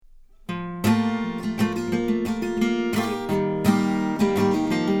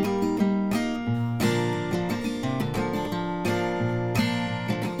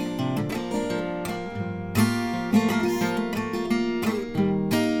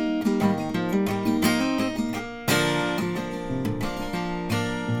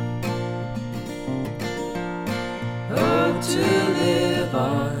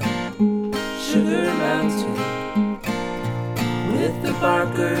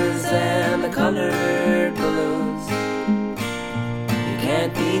colored balloons. You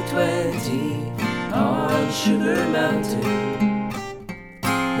can't be 20 on Sugar Mountain,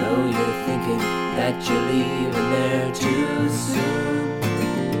 though you're thinking that you're leaving there too soon.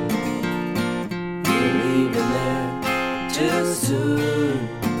 You're leaving there too soon.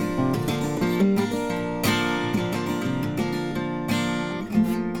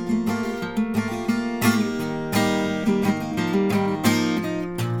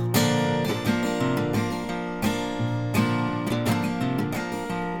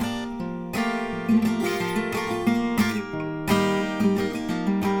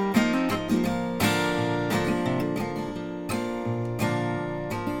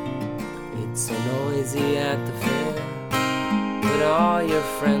 It's so noisy at the fair, but all your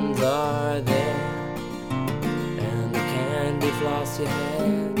friends are there, and the candy floss you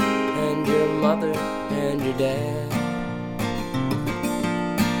had, and your mother and your dad.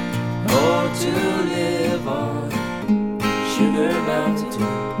 Oh, to live on Sugar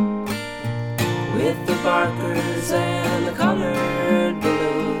Mountain with the barkers and the colored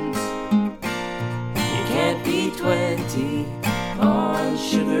balloons. You can't be 20 on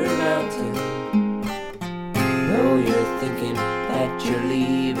Sugar Mountain, though you're thinking that you're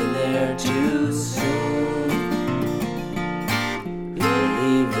leaving there too soon. You're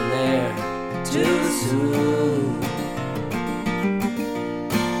leaving there too soon.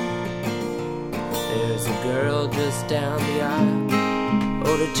 There's a girl just down the aisle,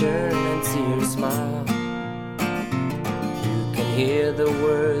 oh, to turn and see her smile. You can hear the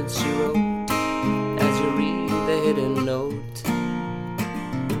words she wrote as you read the hidden note.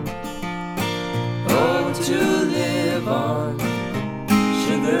 Oh, to live on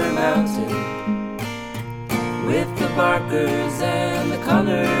Sugar Mountain with the barkers and the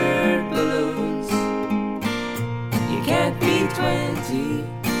colored balloons. You can't be 20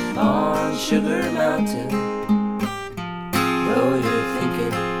 on Sugar Mountain, though you're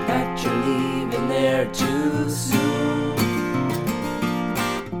thinking that you're leaving there too soon.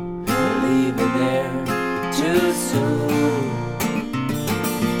 You're leaving there too soon.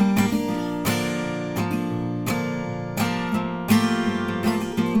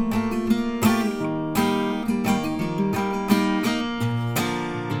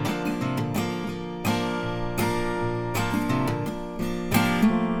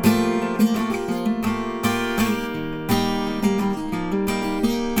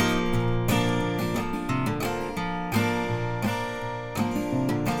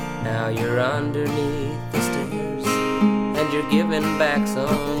 Now you're underneath the stairs, and you're giving back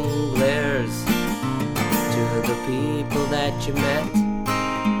some glares to the people that you met,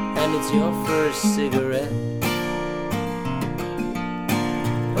 and it's your first cigarette.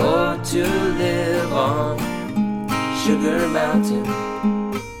 Oh, to live on Sugar Mountain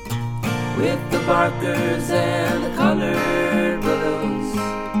with the barkers and the colored balloons.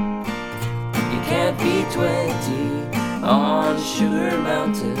 You can't be 20 on Sugar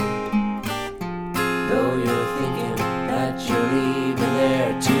Mountain, though you're thinking that you're leaving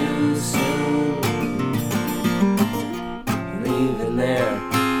there too soon. Leaving there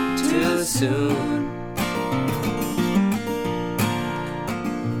too soon.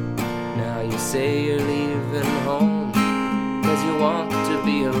 Now you say you're leaving home 'cause you want to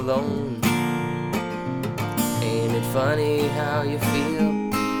be alone. Ain't it funny how you feel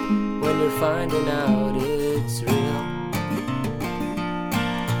when you're finding out it's real?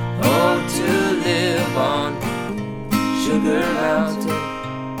 Oh, to live on Sugar Mountain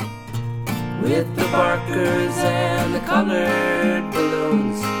with the barkers and the colored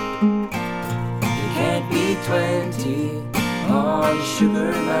balloons. You can't be 20 on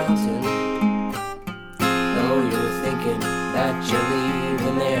Sugar Mountain, though you're thinking that you're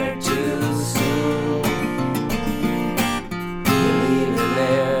leaving there too soon. You're leaving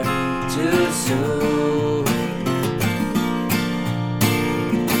there too soon.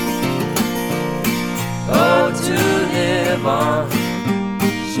 Oh, to live on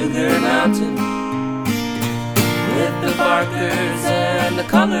Sugar Mountain with the barkers and the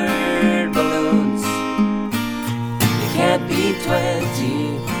colored balloons. You can't be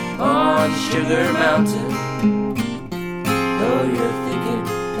 20 on Sugar Mountain, though you're